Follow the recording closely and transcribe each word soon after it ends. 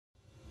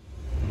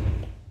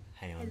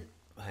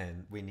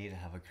And we need to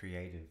have a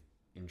creative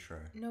intro.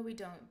 No, we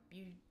don't.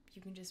 You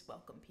can just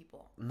welcome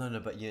people.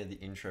 No, but the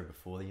intro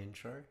before the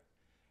intro,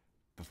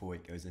 before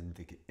it goes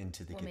into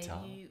the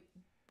guitar. Maybe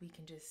we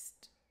can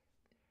just.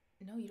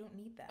 No, you don't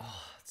need that.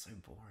 Oh, it's so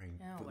boring.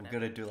 No, but whatever.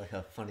 we've got to do like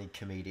a funny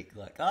comedic,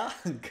 like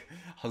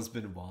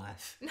husband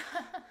wife.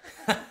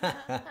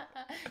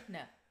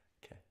 No.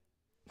 Okay.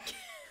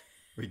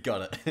 We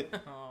got it.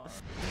 Aw.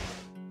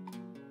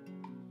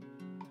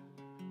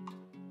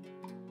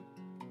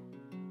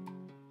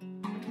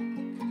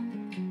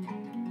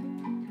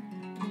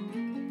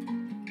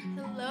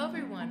 Hello,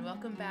 everyone.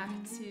 Welcome back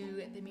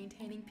to the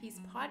Maintaining Peace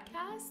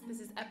podcast. This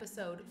is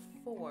episode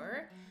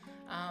 4.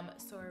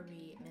 Sorry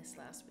we missed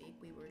last week.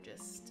 We were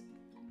just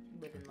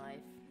living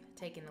life,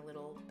 taking a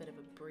little bit of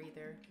a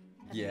breather.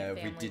 Yeah,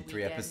 we did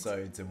 3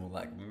 episodes and we're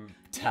like,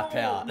 tap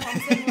out. No, I'm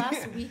saying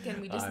last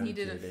weekend we just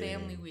needed a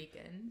family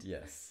weekend.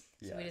 Yes.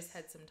 So we just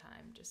had some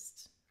time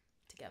just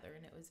together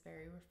and it was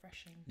very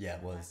refreshing. Yeah,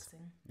 it was.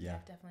 Relaxing. Yeah.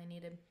 Definitely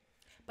needed.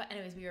 But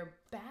anyways, we are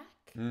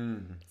back.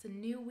 Mm. It's a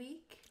new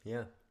week.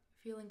 Yeah.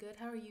 Feeling good.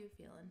 How are you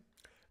feeling?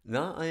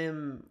 No, I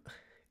am.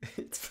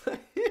 It's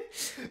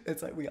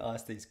like we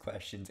ask these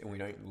questions and we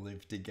don't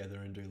live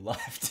together and do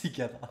life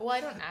together. Well, I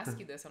don't ask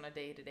you this on a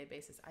day-to-day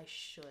basis. I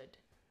should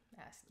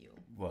ask you.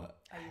 What?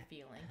 How are you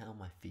feeling? How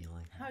am I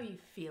feeling? How are you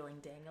feeling,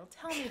 Daniel?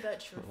 Tell me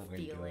about your Oh my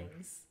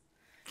feelings.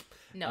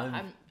 No,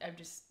 I'm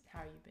just. How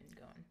you been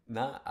going?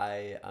 No,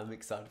 I'm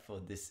excited for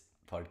this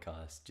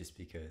podcast just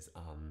because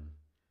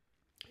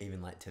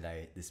even like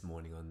today, this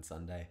morning on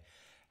Sunday,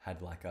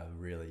 had like a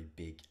really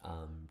big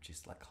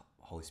just like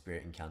Holy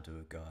Spirit encounter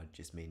with God,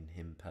 just me and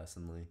him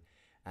personally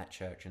at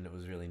church, and it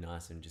was really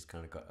nice and just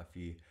kind of got a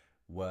few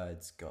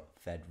words got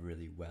fed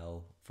really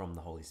well from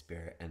the Holy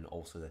Spirit, and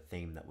also the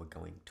theme that we're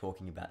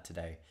talking about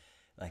today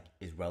like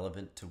is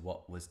relevant to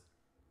what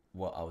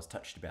I was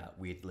touched about,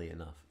 weirdly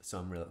enough. So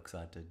I'm really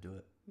excited to do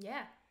it.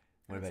 Yeah.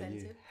 What about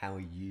you? How are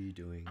you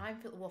doing?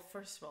 Well,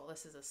 first of all,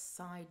 this is a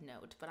side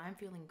note, but I'm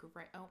feeling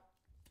great. Oh,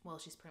 well,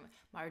 she's pretty much.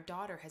 My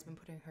daughter has been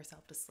putting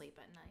herself to sleep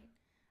at night.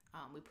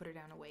 We put her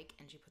down awake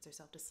and she puts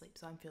herself to sleep,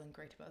 so I'm feeling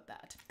great about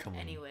that. Come on.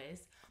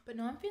 Anyways, but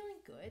no, I'm feeling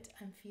good.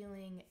 I'm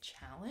feeling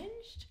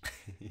challenged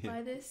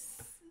by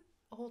this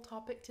whole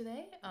topic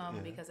today,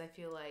 because I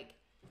feel like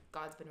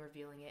God's been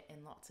revealing it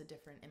in lots of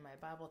different, in my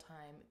Bible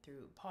time,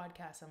 through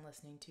podcasts I'm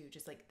listening to,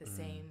 just like the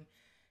same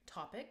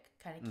topic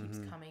kind of keeps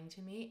coming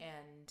to me,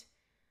 and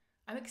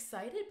I'm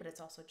excited, but it's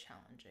also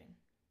challenging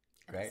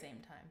at the same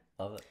time.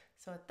 Love it.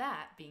 So with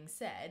that being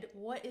said,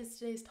 what is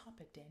today's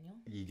topic, Daniel?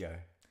 You go.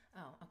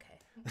 Oh,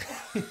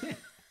 okay.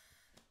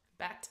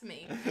 Back to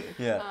me.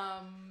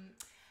 Yeah.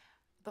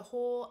 The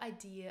whole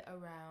idea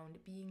around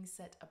being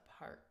set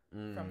apart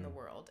from the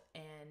world,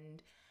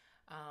 and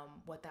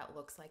what that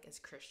looks like as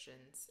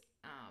Christians.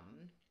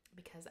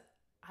 Because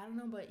I don't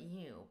know about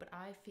you, but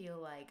I feel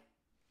like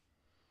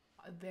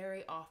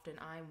very often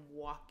I'm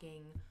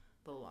walking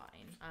the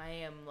line. I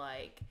am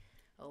like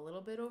a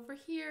little bit over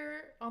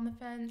here on the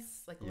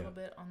fence, like a little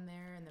bit on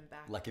there, and then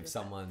back. Like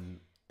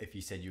if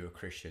you said you were a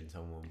Christian,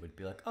 someone would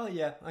be like, "Oh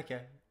yeah,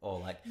 okay," or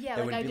like yeah,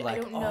 they like would be like,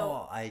 I don't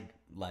know. "Oh, I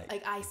like."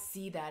 Like I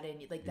see that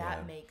in you, like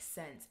that makes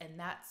sense, and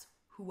that's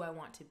who I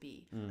want to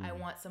be. I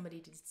want somebody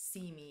to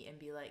see me and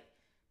be like,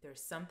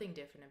 "There's something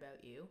different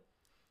about you,"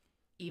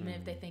 even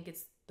if they think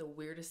it's the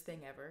weirdest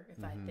thing ever. If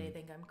they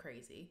think I'm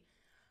crazy,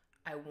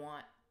 I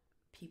want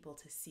people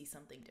to see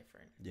something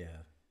different.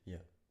 Yeah.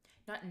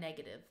 Not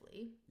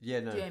negatively.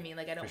 Yeah, no. Do you know what I mean?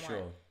 Like I don't want.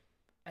 Sure.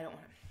 I don't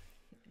want.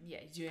 Yeah,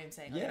 do you know what I'm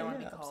saying? Like, I don't want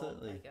to be called.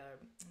 Absolutely. Like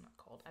I'm not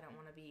called. I don't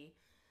want to be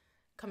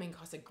coming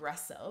across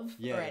aggressive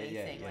Yeah, or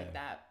anything yeah. like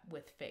that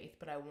with faith.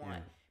 But I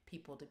want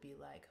people to be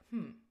like,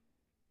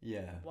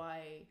 Yeah.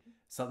 why?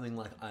 Something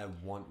like, I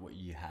want what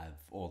you have,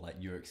 or like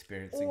you're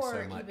experiencing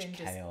Or so much even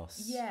chaos.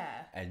 just,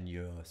 And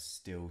you're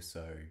still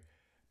so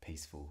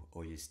peaceful,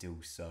 or you're still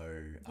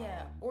so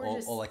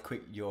or like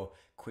you're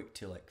quick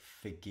to like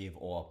forgive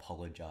or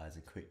apologize,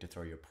 and quick to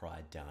throw your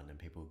pride down, and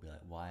people will be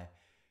like, why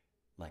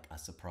like are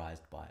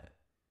surprised by it.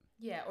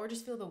 Yeah, or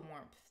just feel the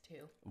warmth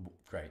too.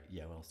 Great.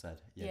 Yeah, well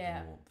said.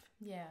 Yeah. The warmth.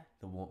 Yeah.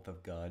 The warmth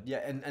of God. Yeah,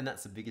 and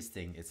that's the biggest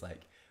thing. It's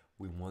like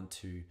we want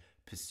to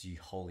pursue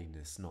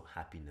holiness, not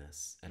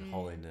happiness. And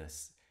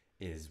holiness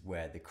is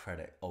where the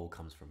credit all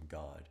comes from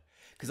God.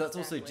 Because that's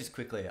also, just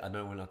quickly, I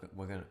know we're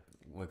going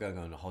to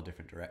go in a whole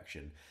different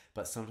direction,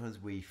 but sometimes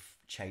we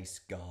chase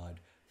God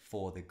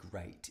for the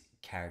great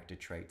character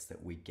traits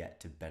that we get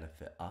to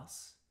benefit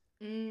us.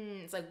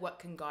 It's like, what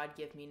can God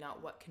give me,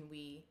 not what can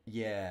we do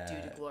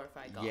to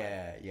glorify God.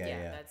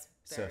 Yeah. That's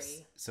very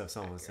so if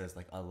someone accurate. says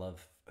like, I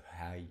love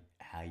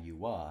how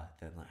you are,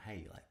 then like,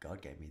 hey, like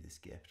God gave me this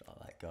gift. I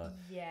like God.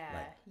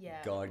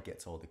 God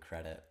gets all the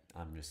credit.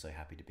 I'm just so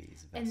happy to be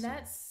his vessel. And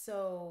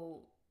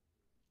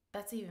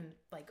that's even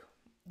like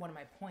one of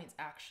my points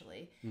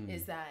actually,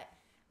 is that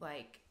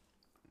like,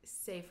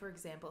 say for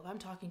example, if I'm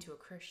talking to a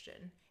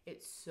Christian,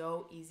 it's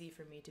so easy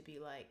for me to be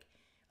like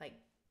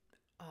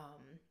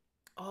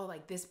oh,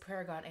 like this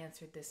prayer got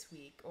answered this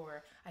week,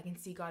 or I can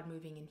see God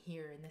moving in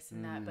here and this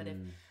and that. But if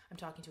I'm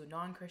talking to a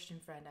non-Christian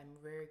friend, I'm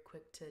very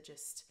quick to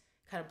just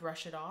kind of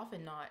brush it off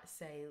and not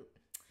say,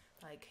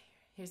 like,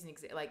 here's an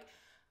example. Like,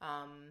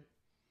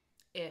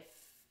 if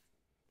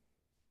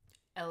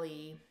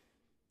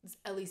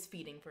Ellie's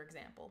feeding, for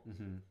example,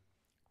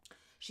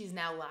 she's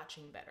now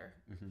latching better.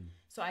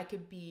 So I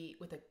could be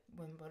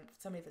when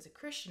somebody that's a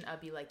Christian, I'd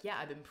be like, yeah,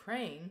 I've been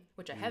praying,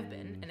 which I have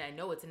been, and I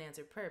know it's an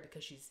answered prayer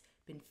because she's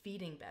been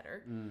feeding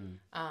better.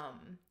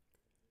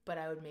 But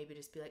I would maybe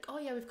just be like, oh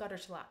yeah, we've got her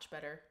to latch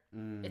better.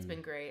 It's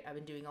been great. I've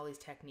been doing all these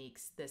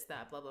techniques, this,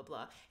 that, blah, blah,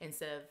 blah,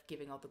 instead of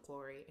giving all the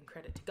glory and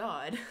credit to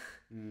God.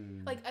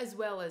 Like, as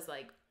well as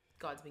like,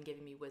 God's been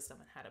giving me wisdom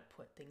on how to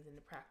put things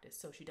into practice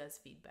so she does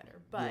feed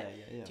better. But do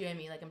you know what I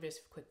mean? Like, I'm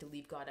just quick to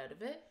leave God out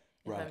of it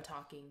if I'm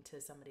talking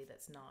to somebody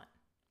that's not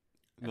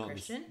a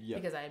Christian,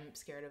 because I'm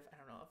scared of, I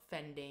don't know,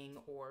 offending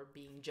or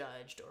being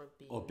judged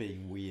or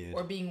being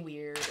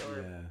weird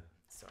or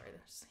sorry,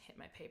 that just hit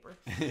my paper.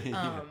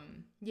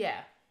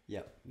 Yep.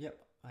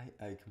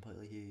 I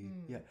completely hear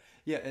you.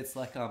 Yeah. It's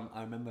like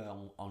I remember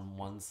on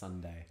one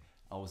Sunday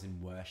I was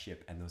in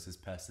worship and there was this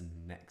person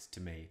next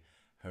to me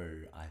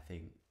who I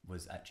think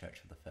was at church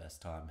for the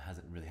first time,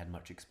 hasn't really had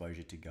much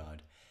exposure to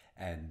God,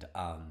 and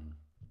I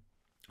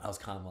was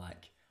kind of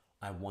like,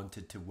 I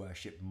wanted to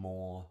worship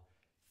more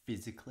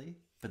physically,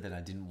 but then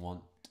I didn't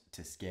want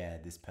to scare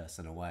this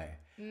person away.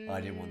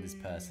 I didn't want this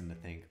person to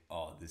think,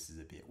 oh, this is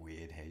a bit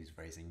weird, he's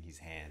raising his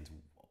hands,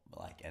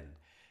 like, and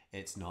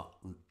it's not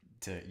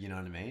to, you know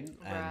what I mean?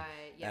 And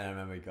I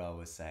remember God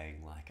was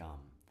saying, like,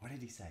 what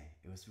did he say?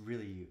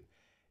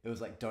 It was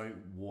like, don't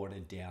water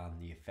down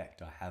the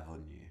effect I have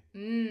on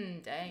you.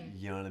 Dang.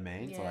 You know what I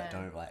mean? So like,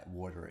 don't like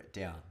water it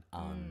down.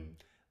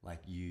 Like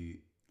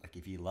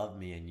if you love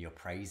me and you're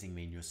praising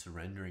me and you're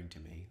surrendering to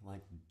me,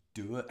 like,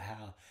 do it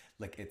how,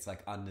 like, it's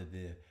like out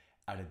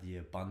of the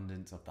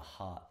abundance of the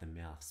heart, the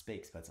mouth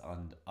speaks, but it's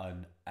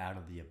out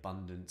of the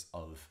abundance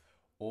of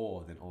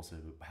awe, then also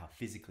how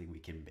physically we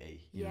can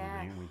be. You know what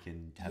I mean? We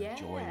can have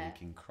joy, we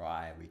can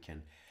cry, we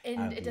can.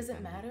 And it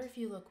doesn't matter if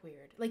you look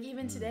weird. Like,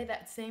 even today,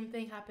 that same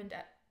thing happened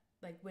at,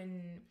 like,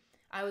 when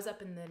I was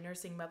up in the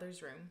nursing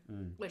mother's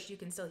room, which you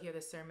can still hear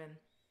the sermon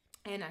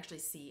and actually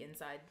see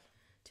inside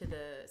to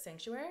the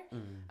sanctuary.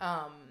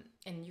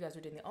 And you guys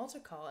were doing the altar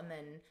call, and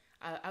then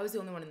I was the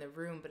only one in the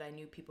room, but I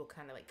knew people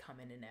kind of like come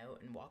in and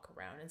out and walk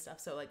around and stuff.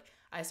 So like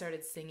I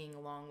started singing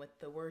along with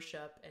the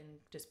worship and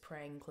just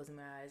praying, closing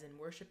my eyes and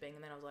worshiping.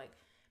 And then I was like,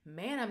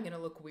 man, I'm going to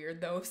look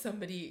weird though if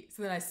somebody,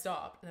 so then I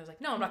stopped and I was like,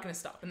 no, I'm not going to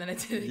stop. And then I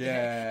did it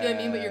again. You know what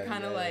I mean? But you're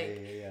kind of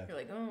you're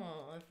like,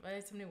 oh,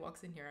 if somebody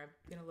walks in here, I'm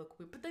going to look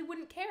weird, but they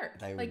wouldn't care.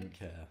 They wouldn't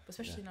care.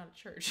 Especially not at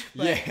church.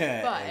 But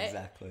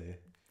exactly.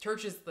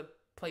 Church is the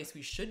place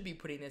we should be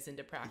putting this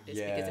into practice,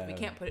 because if we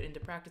can't put it into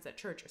practice at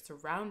church or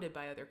surrounded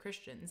by other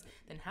Christians,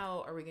 then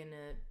how are we going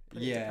to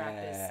put it into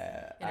practice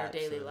in our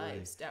daily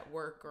lives, at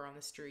work or on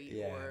the street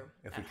or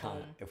at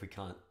home? If we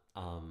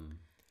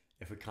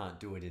can't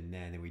do it in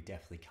there, then we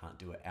definitely can't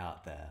do it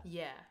out there.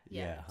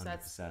 100%, so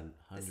that's 100%.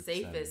 the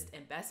safest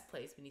and best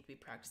place we need to be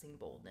practicing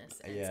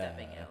boldness and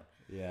stepping out.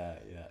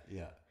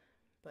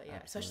 But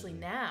especially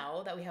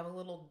now that we have a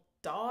little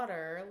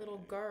daughter, a little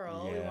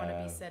girl, we want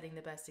to be setting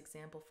the best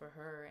example for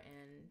her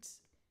and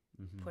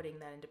putting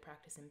that into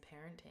practice in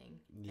parenting.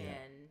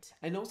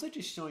 And also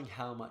just showing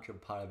how much a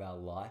part of our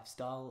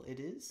lifestyle it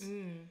is.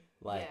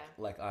 I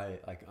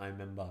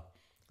remember,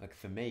 like,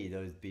 for me,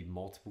 there would be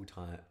multiple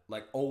times,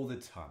 like all the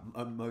time,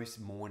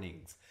 most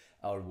mornings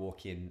I would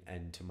walk in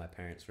and to my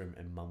parents' room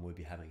and mum would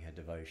be having her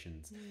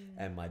devotions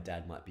and my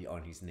dad might be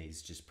on his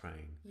knees just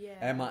praying.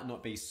 And it might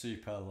not be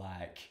super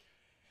like,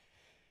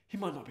 he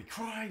might not be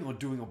crying or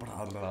doing a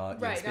blah blah.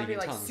 Right, not be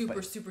like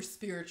super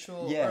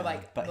spiritual. Or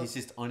like, but he's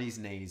just on his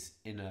knees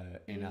in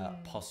a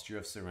posture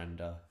of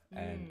surrender,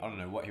 and I don't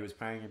know what he was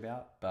praying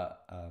about,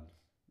 but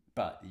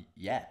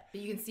yeah.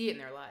 But you can see it in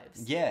their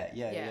lives.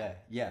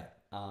 Yeah.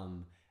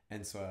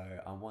 And so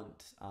I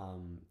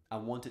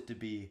want it to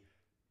be.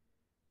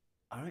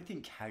 I don't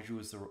think casual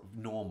is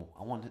normal.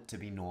 I want it to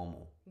be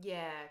normal.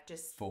 Yeah,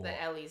 just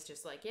that Ellie's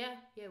just like,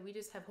 we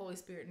just have Holy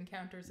Spirit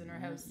encounters in our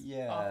house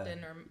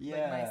often, or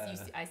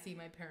like I see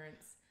my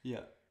parents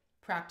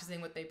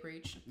practicing what they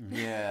preach.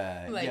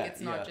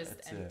 It's not just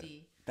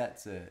empty.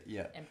 That's it.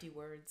 Empty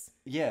words.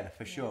 Yeah,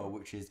 for sure.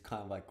 Which is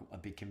kind of like a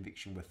big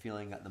conviction we're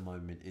feeling at the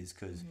moment, is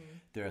because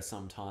there are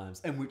some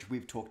times, and which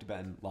we've talked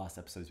about in last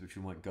episodes, which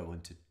we won't go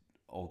into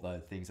all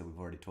the things that we've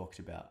already talked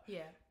about.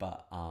 Yeah.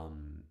 But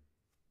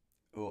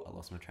oh, I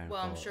lost my train of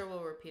thought. Well, I'm sure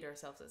we'll repeat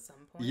ourselves at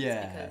some point.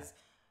 Because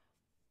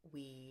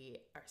we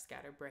are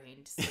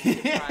scatterbrained,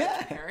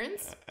 sleep-deprived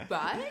parents.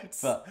 But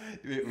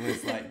it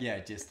was like,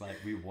 just like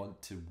we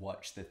want to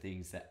watch the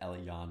things that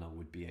Eliana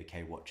would be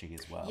okay watching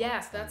as well.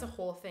 Yes, that's a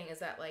whole thing. Is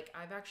that like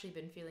I've actually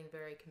been feeling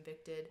very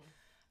convicted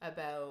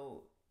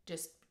about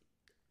just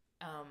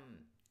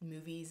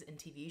movies and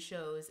TV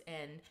shows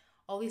and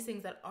all these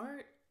things that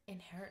aren't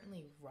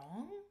inherently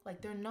wrong.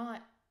 Like they're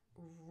not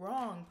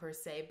wrong per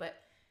se, but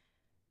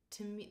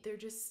to me, they're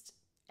just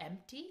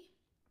empty.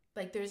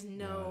 Like there's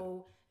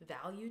no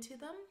value to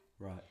them.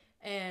 Right.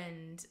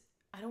 And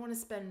I don't want to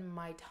spend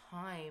my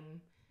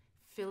time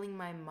filling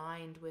my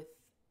mind with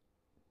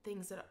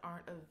things that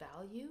aren't of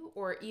value,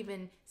 or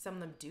even some of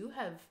them do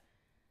have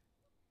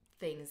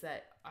things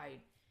that I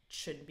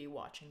shouldn't be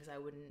watching because I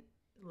wouldn't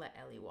let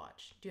Ellie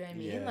watch. Do you know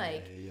what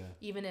I mean?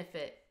 Even if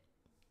it,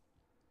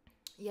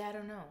 I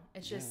don't know.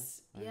 It's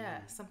just,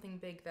 something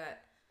big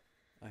that.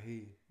 I hear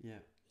you. Yeah.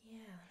 Yeah.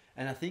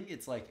 And I think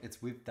it's like,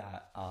 it's with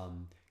that,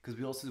 because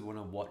we also want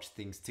to watch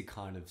things to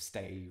kind of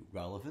stay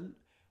relevant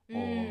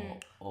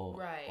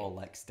or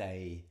like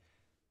stay,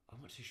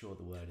 I'm not too sure what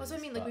the word is. Also, I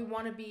mean, like we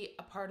want to be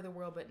a part of the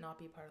world, but not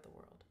be part of the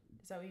world.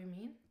 Is that what you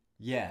mean?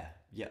 Yeah.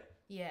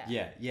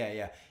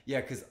 Yeah.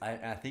 Because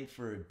I think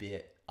for a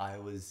bit, I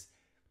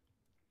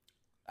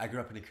grew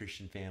up in a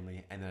Christian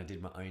family, and then I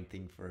did my own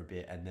thing for a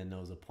bit, and then there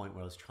was a point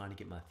where I was trying to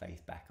get my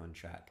faith back on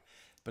track,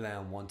 but then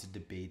I wanted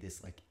to be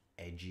this like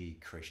edgy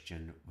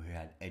Christian who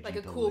had edgy like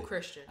a cool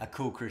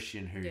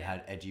Christian who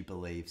had edgy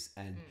beliefs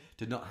and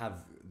did not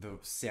have the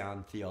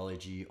sound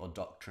theology or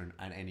doctrine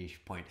at any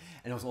point,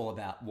 and it was all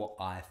about what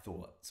I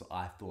thought. So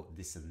I thought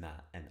this and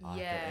that, and I thought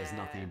there's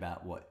nothing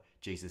about what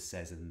Jesus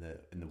says in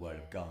the Word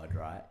of God,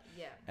 right?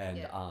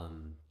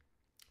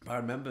 But I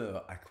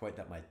remember a quote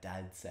that my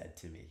dad said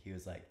to me. He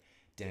was like,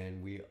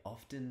 Dan, we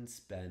often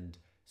spend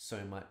so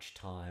much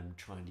time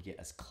trying to get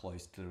as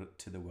close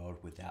to the world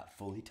without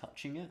fully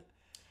touching it.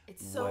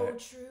 It's so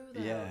true,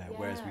 though. Yeah,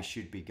 whereas we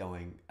should be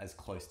going as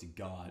close to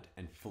God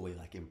and fully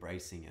like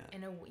embracing it.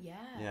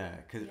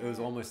 Because it was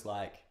almost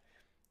like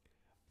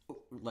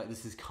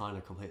this is kind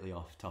of completely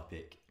off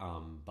topic,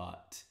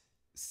 but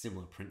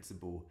similar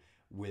principle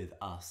with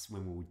us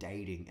when we were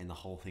dating and the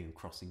whole thing of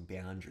crossing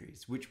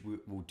boundaries, which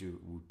we'll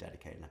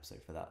dedicate an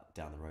episode for that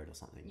down the road or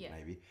something,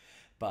 maybe.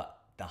 But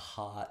the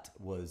heart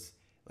was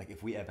like,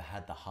 if we ever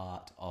had the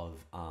heart of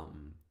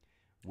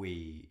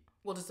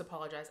we'll just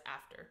apologize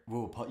after.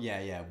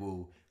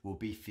 We'll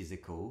be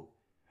physical.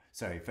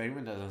 Sorry, if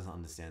anyone doesn't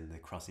understand the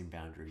crossing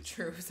boundaries.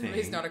 True. If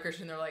somebody's not a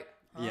Christian, they're like,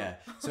 huh? Yeah.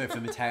 So for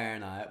Mattea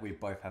and I, we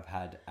both have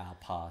had our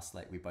past.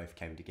 Like we both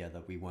came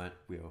together. We were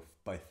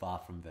both far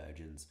from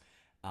virgins,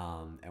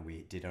 and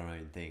we did our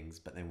own things.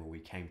 But then when we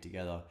came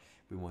together,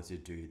 we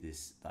wanted to do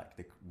this.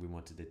 We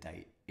wanted to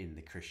date in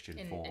the Christian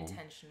form.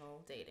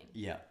 Intentional dating.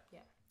 Yeah. Yeah.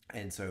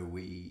 And so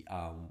we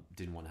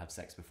didn't want to have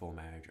sex before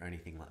marriage or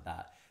anything like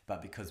that.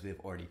 But because we've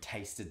already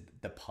tasted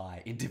the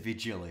pie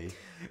individually,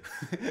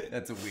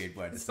 that's a weird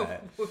word to say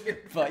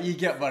it. But you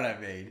get what I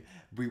mean.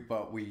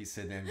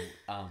 So then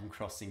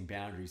crossing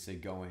boundaries, so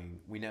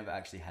we never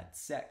actually had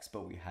sex,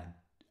 but we had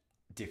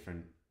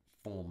different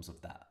forms of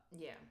that.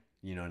 Yeah.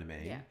 You know what I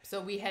mean? Yeah.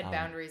 So we had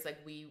boundaries, like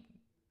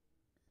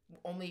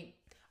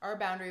our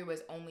boundary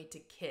was only to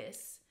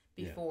kiss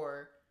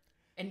before... Yeah.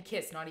 And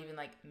kiss, not even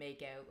like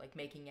make out. Like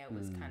making out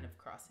was kind of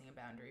crossing a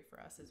boundary for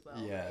us as well,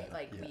 right?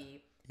 Like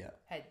we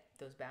had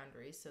those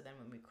boundaries. So then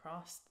when we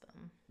crossed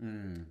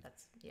them,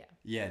 that's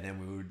then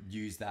we would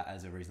use that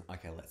as a reason.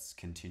 Okay, let's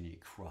continue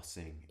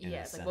crossing.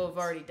 It's like, well, we've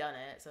already done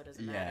it, so it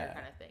doesn't matter,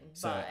 kind of thing.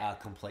 So our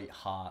complete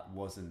heart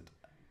wasn't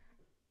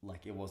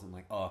like,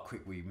 oh,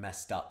 quick, we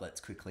messed up. Let's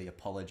quickly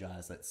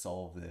apologize. Let's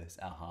solve this.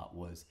 Our heart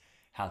was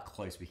how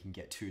close we can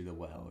get to the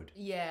world.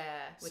 Yeah,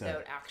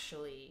 without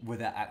actually,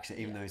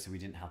 even though we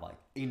didn't have like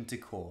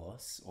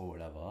intercourse or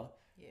whatever.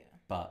 Yeah.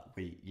 But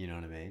you know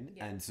what I mean?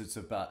 Yeah. And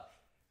but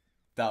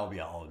that'll be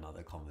a whole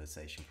nother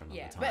conversation for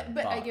another time.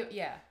 But I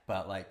get,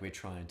 But like we're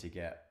trying to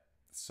get,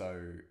 so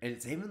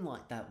it's even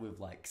like that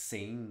with like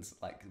scenes,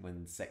 like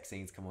when sex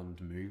scenes come on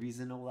to movies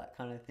and all that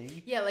kind of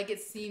thing. Yeah, like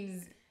it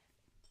seems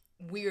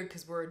weird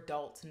because we're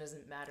adults and it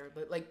doesn't matter,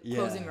 but like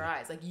closing your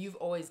eyes, like you've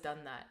always done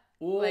that.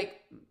 Or,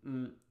 like...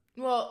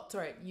 Well,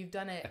 sorry, you've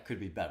done it. It could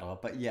be better,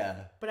 but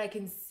yeah. But I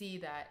can see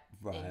that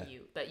in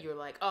you, that you're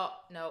like, oh,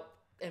 no.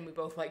 And we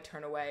both like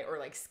turn away or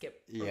like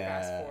skip or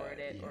fast forward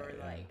it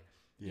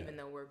even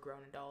though we're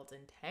grown adults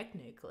and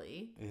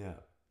technically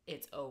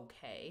it's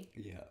okay.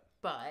 Yeah.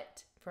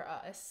 But for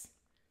us,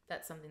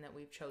 that's something that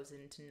we've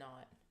chosen to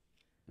not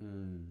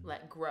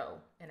let grow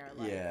in our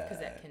life because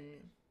that can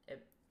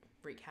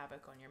wreak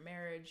havoc on your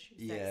marriage,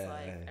 sex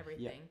life,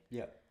 everything.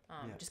 Yeah.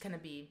 Just kind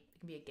of it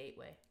can be a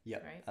gateway. Yeah,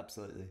 right.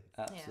 Absolutely.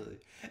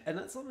 And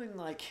that's something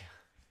like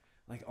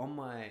on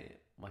my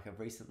I've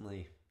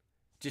recently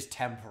just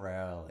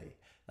temporarily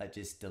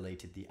just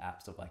deleted the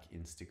apps of like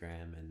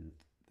Instagram and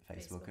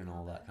Facebook and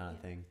all that kind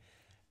of thing.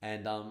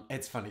 And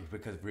it's funny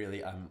because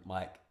really I'm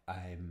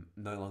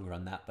no longer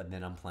on that, but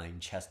then I'm playing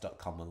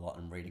chess.com a lot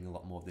and reading a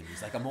lot more of the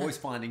news. Like I'm always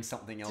finding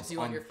something else to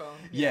do on your phone.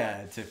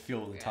 To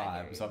fill the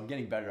time. So I'm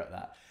getting better at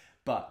that.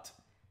 But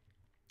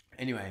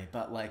anyway,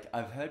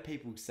 I've heard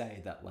people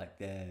say that like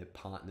their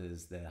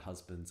partners, their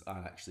husbands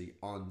are actually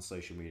on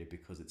social media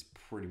because it's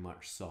pretty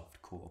much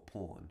softcore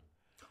porn.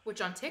 Which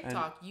on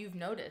TikTok, you've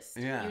noticed.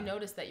 Yeah. You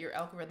noticed that your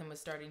algorithm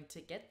was starting to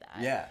get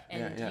that. Yeah.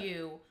 And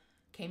you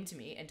came to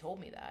me and told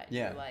me that. And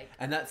you're like...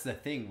 And that's the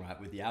thing, right,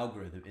 with the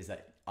algorithm is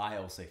that I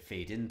also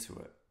feed into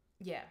it.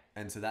 Yeah.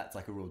 And so that's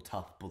like a real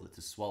tough bullet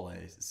to swallow.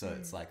 So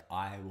it's like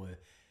I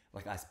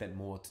like I spent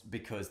more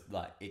because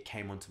like it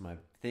came onto my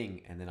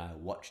thing and then I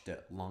watched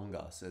it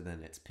longer, so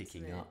then it's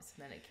picking up. So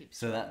then it keeps.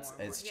 So that's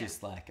more it's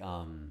just like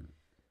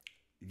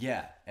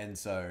yeah, and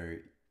so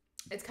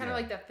it's kind of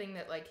like that thing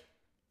that like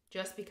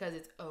just because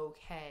it's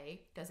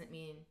okay doesn't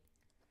mean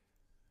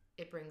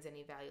it brings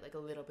any value. Like a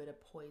little bit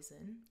of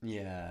poison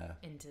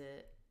into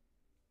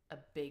a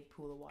big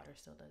pool of water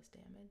still does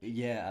damage.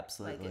 Yeah,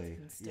 absolutely. Like it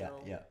can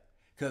still... Yeah.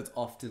 Because it's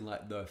often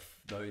like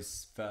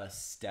those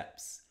first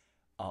steps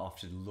are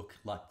often look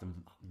like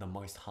the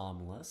most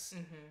harmless,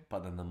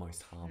 but then the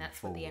most harmful. And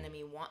that's what the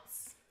enemy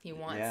wants. He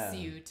wants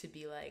you to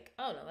be like,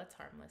 oh no, that's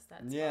harmless.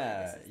 That's fine.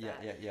 This is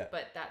that. Yeah.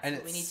 But that's and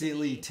what we need it's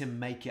silly to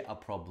make it a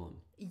problem.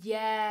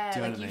 Yeah, Do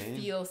you know like what you I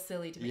mean? feel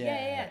silly to be.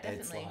 Yeah, definitely.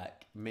 It's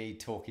like me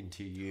talking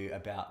to you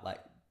about like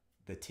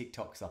the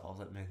TikTok stuff. I was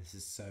like, man, this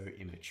is so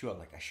immature.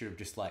 Like I should have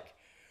just like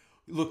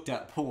looked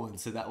at porn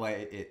so that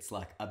way it's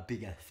like a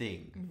bigger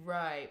thing.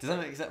 Right. Does that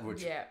make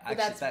sense? Yeah.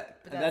 Actually,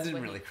 that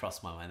didn't really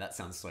cross my mind. That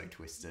sounds so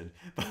twisted.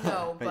 But,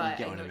 no, but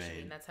you get what I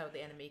mean. That's how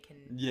the enemy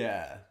can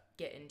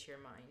get into your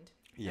mind.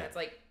 Yeah. And it's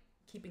like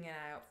keeping an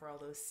eye out for all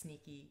those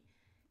sneaky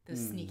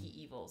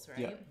evils,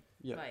 right?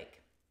 Yeah.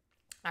 Like,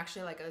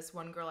 actually, like this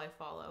one girl I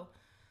follow,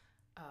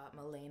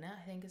 Milena,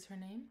 I think is her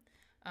name.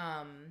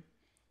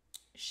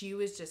 She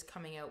was just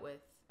coming out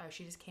with,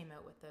 she just came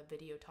out with a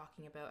video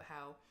talking about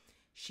how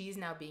she's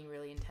now being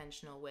really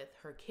intentional with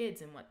her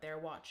kids and what they're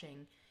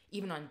watching,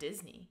 even on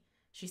Disney.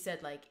 She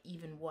said, like,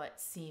 even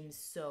what seems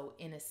so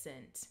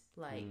innocent,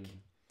 like,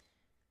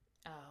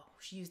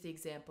 she used the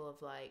example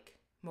of, like,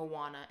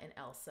 Moana and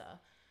Elsa.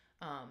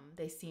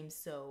 They seem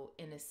so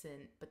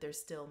innocent, but they're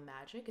still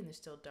magic and they're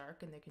still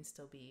dark and they can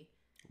still be,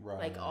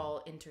 like,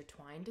 all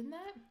intertwined in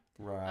that.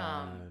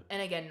 Right.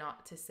 And again,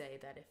 not to say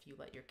that if you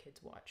let your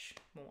kids watch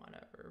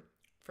Moana or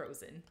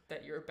Frozen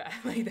that you're bad,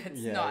 like that's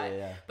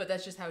but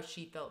that's just how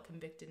she felt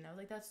convicted, and I was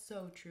like, that's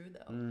so true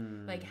though.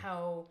 Like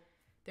how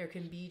there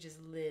can be just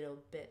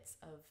little bits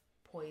of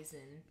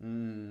poison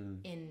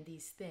in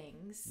these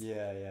things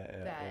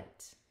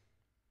that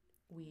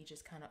we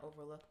just kind of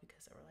overlook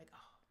because we're like,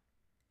 oh,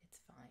 it's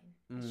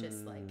fine, it's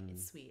just like,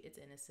 it's sweet, it's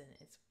innocent,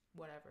 it's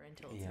whatever,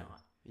 until it's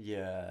not.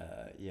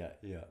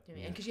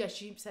 And because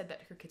she said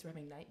that her kids were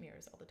having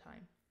nightmares all the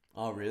time.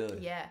 Oh, really?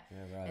 Yeah.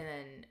 Yeah, right. And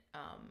then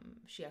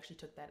she actually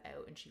took that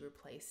out and she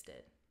replaced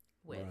it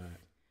with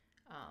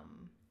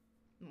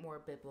more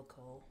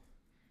biblical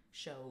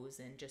shows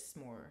and just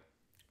more...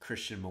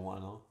 Christian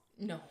Moana?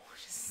 No,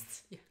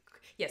 just... Yeah.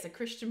 Yes, a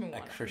Christian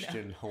Moana. A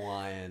Christian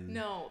Hawaiian...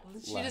 No,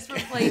 she just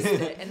replaced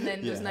it and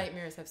then those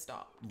nightmares have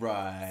stopped.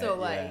 Right. So,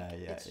 like,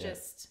 it's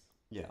just...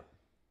 Yeah.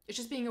 It's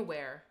just being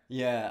aware.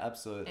 Yeah,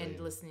 absolutely. And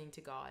listening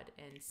to God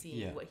and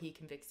seeing what he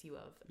convicts you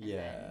of.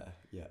 And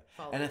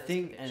And I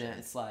think, and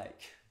it's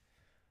like,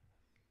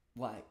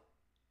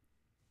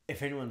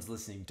 if anyone's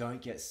listening,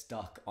 don't get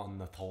stuck on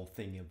the whole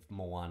thing of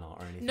Moana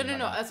or anything. No.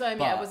 That's what I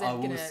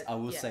mean. I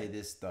will say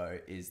this though,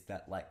 is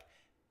that like,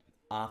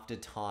 after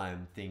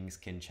time, things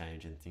can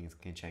change and things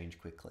can change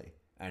quickly,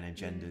 and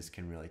agendas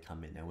can really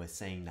come in, and we're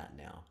seeing that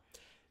now.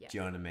 Yeah. Do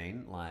you know what I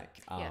mean?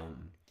 Like,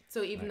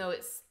 So even though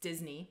it's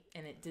Disney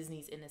and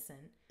Disney's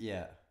innocent.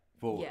 Yeah.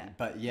 Well,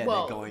 but they're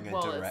going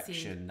a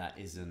direction that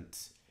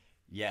isn't.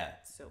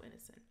 So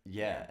innocent.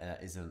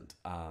 That isn't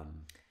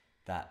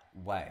that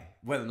way.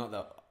 Whether or not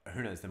that,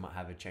 who knows? They might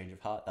have a change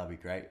of heart. That'd be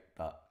great.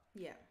 But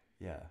yeah.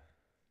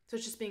 So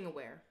it's just being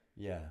aware.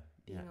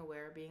 Being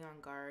aware, being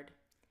on guard,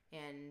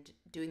 and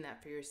doing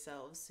that for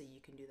yourselves, so you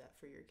can do that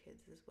for your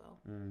kids as well.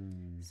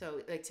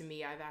 So, like, to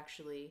me, I've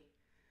actually,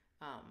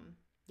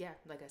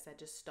 like I said,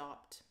 just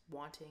stopped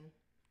wanting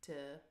to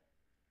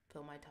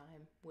fill my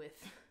time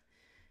with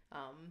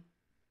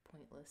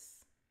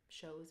pointless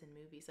shows and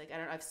movies. Like,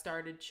 I've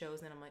started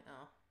shows and I'm like,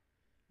 oh,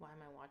 why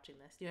am I watching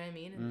this? Do you know what I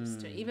mean? And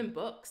just even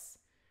books.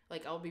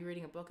 Like, I'll be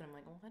reading a book and I'm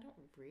like, well, I don't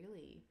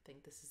really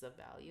think this is of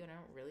value and I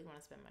don't really want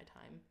to spend my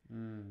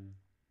time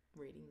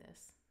reading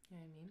this. You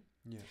know what I mean?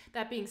 Yeah.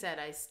 That being said,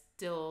 I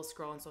still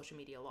scroll on social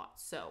media a lot,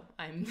 so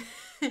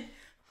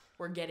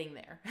we're getting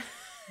there.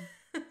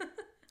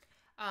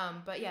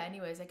 But yeah,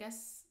 anyways,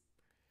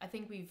 I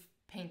think we've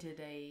painted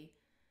a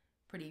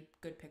pretty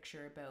good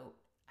picture about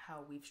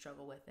how we've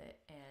struggled with it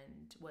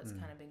and what's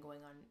kind of been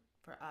going on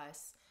for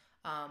us.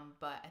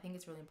 But I think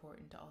it's really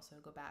important to also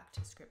go back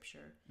to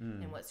scripture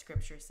and what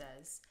scripture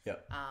says.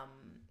 Yep.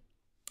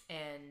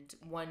 And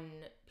one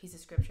piece of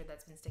scripture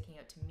that's been sticking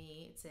out to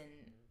me, it's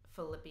in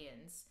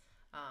Philippians,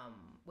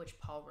 which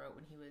Paul wrote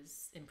when he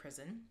was in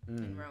prison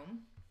in Rome.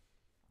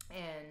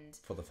 And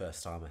for the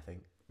first time, I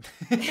think.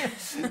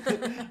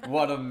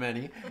 One of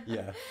many.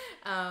 Yeah.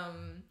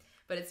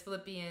 But it's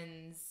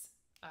Philippians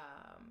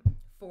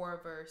 4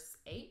 verse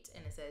 8,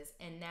 and it says,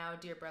 "And now,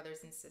 dear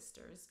brothers and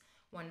sisters,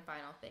 one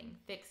final thing.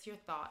 Fix your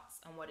thoughts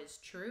on what is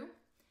true,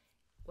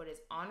 what is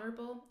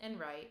honorable and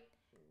right,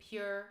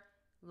 pure,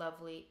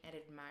 lovely, and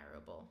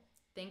admirable.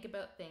 Think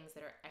about things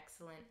that are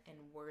excellent and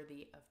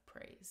worthy of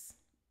praise."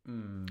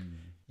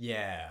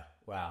 Yeah.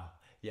 Wow.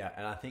 Yeah.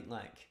 And I think,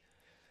 like,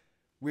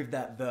 with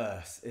that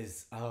verse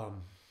is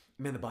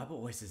Man, the Bible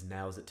always just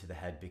nails it to the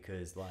head,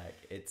 because like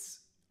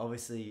it's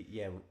obviously,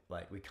 yeah,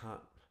 like we can't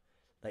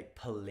like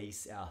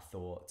police our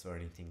thoughts or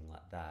anything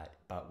like that,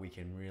 but we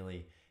can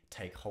really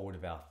take hold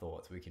of our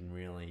thoughts. We can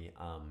really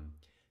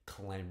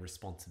claim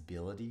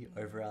responsibility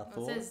over our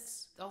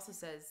thoughts. It also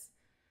says,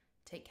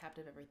 take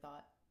captive every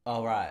thought.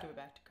 Oh, right. Give it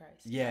back to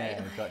Christ. Yeah,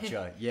 right?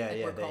 gotcha. Yeah, like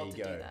yeah, we're there called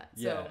you to go. do that.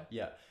 Yeah, So,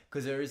 yeah.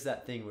 Because there is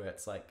that thing where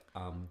it's like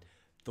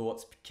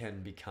thoughts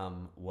can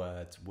become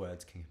words,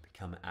 words can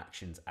become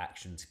actions,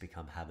 actions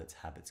become habits,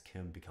 habits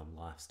can become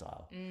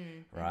lifestyle,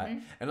 right? Mm-hmm.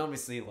 And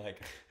obviously,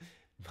 like,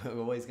 we're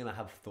always going to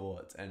have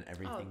thoughts and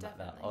everything like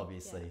that,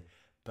 obviously. Yeah.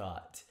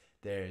 But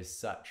there is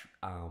such,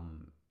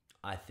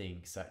 I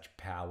think, such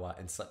power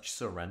and such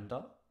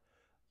surrender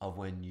of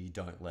when you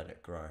don't let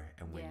it grow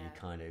and when you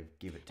kind of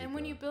give it to and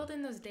when you build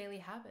in those daily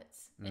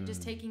habits and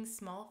just taking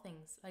small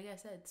things, like I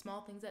said,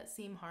 small things that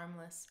seem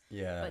harmless,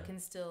 but can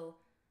still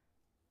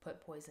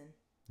put poison.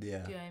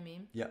 Yeah. Do you know what I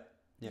mean? Yep.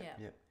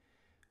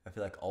 I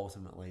feel like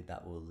ultimately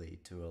that will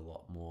lead to a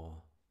lot more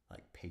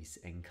like peace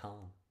and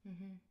calm.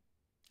 Mm-hmm.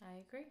 I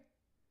agree.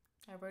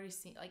 I've already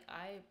seen, like,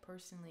 I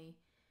personally,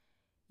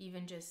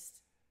 even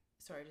just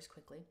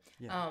quickly,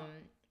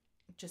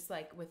 just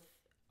like with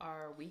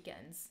our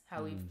weekends,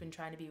 how we've been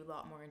trying to be a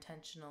lot more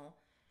intentional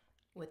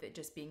with it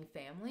just being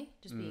family,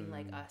 just being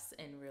like us,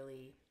 and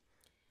really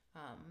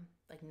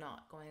like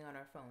not going on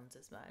our phones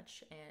as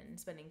much and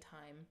spending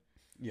time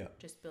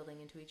just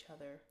building into each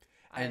other.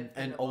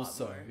 And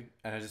also,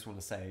 and I just want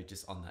to say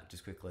just on that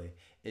just quickly,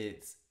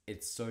 it's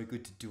so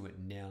good to do it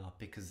now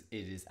because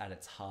it is at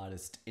its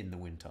hardest in the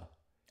winter.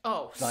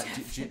 Oh, like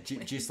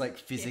just like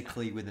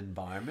physically with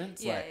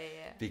environments,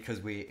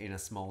 because we're in a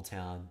small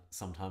town.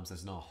 Sometimes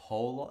there's not a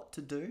whole lot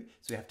to do,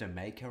 so we have to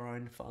make our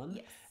own fun.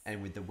 Yes.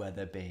 And with the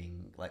weather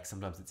being like,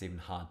 sometimes it's even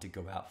hard to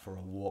go out for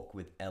a walk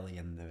with Ellie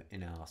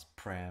in our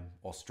pram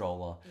or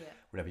stroller,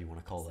 whatever you want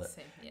to call it.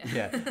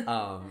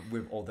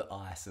 With all the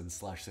ice and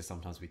slush, so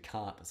sometimes we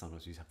can't, but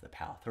sometimes we just have to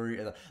power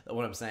through.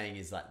 What I'm saying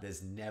is like,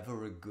 there's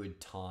never a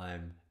good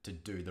time to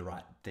do the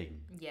right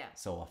thing.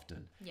 So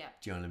often. Do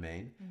you know what I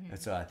mean? And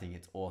so I think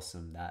it's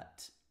awesome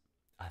that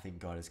I think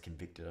God has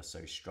convicted us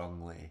so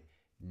strongly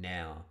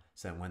now,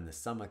 so when the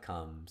summer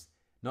comes,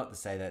 not to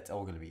say that it's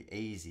all going to be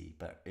easy,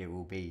 but it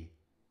will be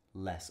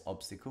less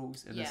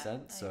obstacles in a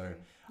sense. So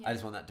I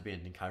just want that to be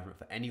an encouragement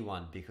for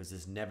anyone, because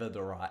there's never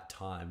the right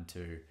time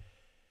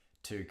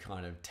to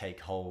kind of take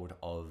hold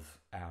of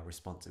our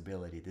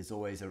responsibility. There's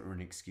always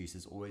an excuse,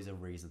 there's always a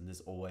reason,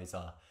 there's always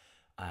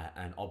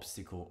an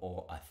obstacle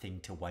or a thing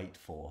to wait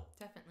for.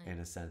 Definitely. In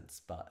a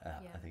sense, but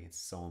I think it's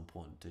so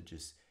important to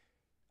just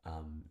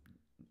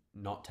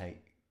not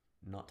take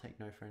no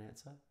for an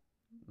answer.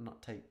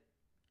 Not take.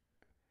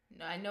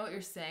 No, I know what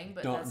you're saying,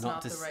 but that's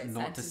not the right sentence.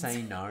 Not to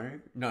say no.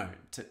 No,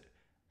 to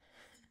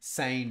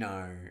say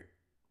no.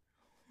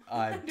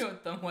 I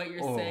don't know what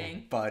you're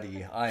saying.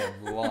 Buddy, I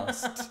am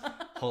lost.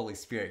 Holy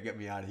Spirit, get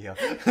me out of here.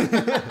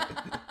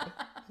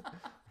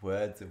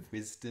 Words of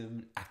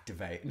wisdom,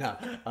 activate. No.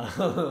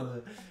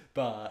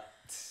 But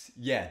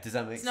yeah, does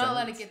that make sense? Not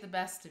let it get the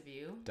best of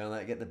you. Don't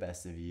let it get the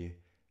best of you.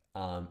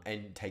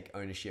 And take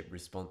ownership,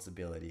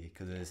 responsibility,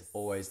 because there's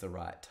always the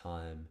right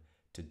time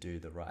to do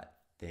the right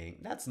thing.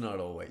 That's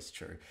not always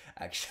true,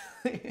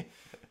 actually.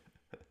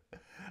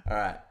 All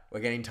right,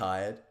 we're getting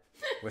tired.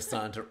 I'm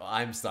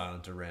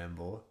starting to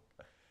ramble.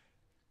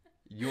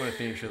 You want to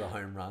finish with a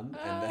home run,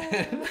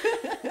 and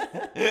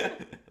then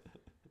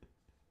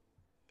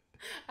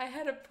I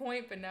had a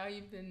point, but now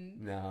you've been.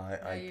 No,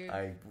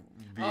 I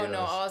Oh no!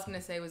 All I was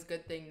gonna say was,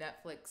 good thing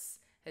Netflix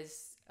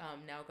has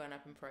now gone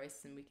up in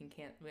price, and we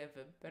have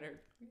a better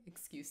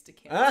excuse to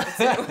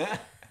cancel.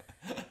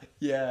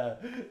 Yeah,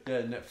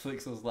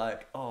 Netflix was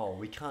like, oh,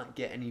 we can't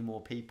get any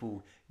more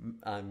people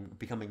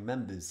becoming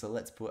members, so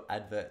let's put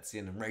adverts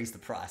in and raise the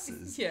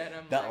prices. Yeah, and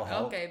I'm That'll like,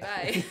 help. Okay,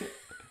 bye.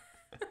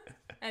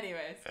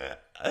 Anyways,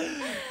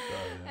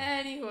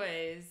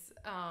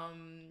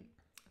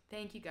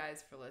 thank you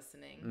guys for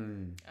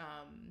listening.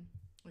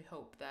 We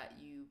hope that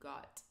you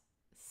got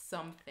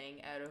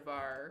something out of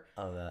our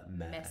that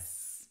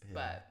mess.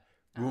 But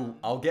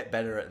I'll get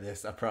better at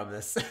this, I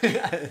promise,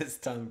 as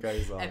time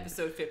goes on.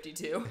 Episode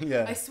 52.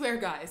 Yeah. I swear,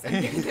 guys,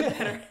 I'm going to get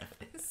better at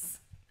this.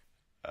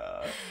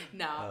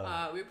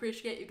 We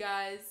appreciate you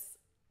guys.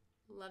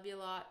 Love you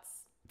lots.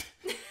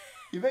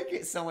 You make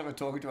it sound like we're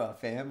talking to our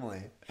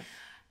family.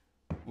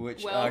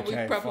 Which, we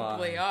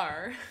probably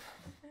are.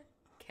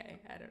 Okay,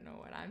 I don't know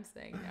what I'm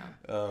saying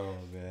now. Oh,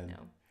 man.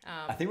 No.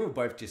 I think we're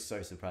both just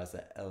so surprised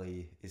that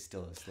Ellie is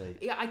still asleep.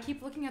 Yeah, I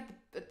keep looking at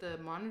the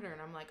monitor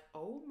and I'm like,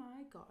 oh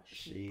my gosh,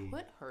 she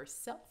put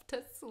herself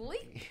to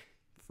sleep.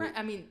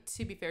 I mean,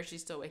 to be fair,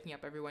 she's still waking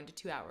up every 1 to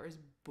 2 hours,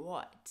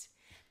 but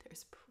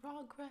there's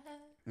progress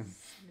and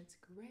it's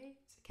great.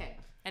 Okay.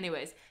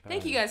 Anyways,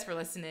 thank you guys for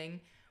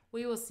listening.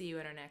 We will see you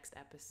in our next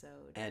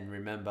episode. And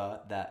remember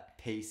that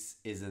peace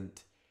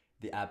isn't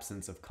the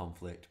absence of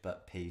conflict,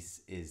 but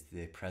peace is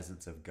the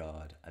presence of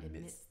God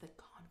amidst the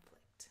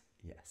conflict.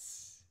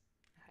 Yes.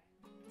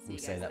 We'll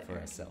say that later. For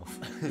ourselves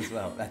as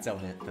well. That's our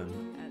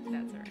anthem.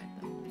 That's our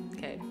anthem.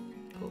 Okay,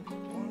 cool.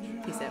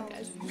 Peace out,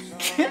 guys.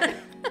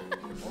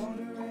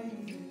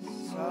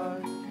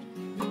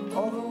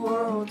 All the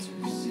world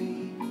to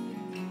see.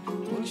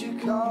 Would you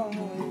come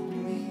with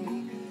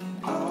me?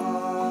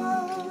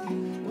 I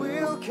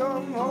will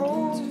come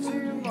home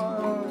to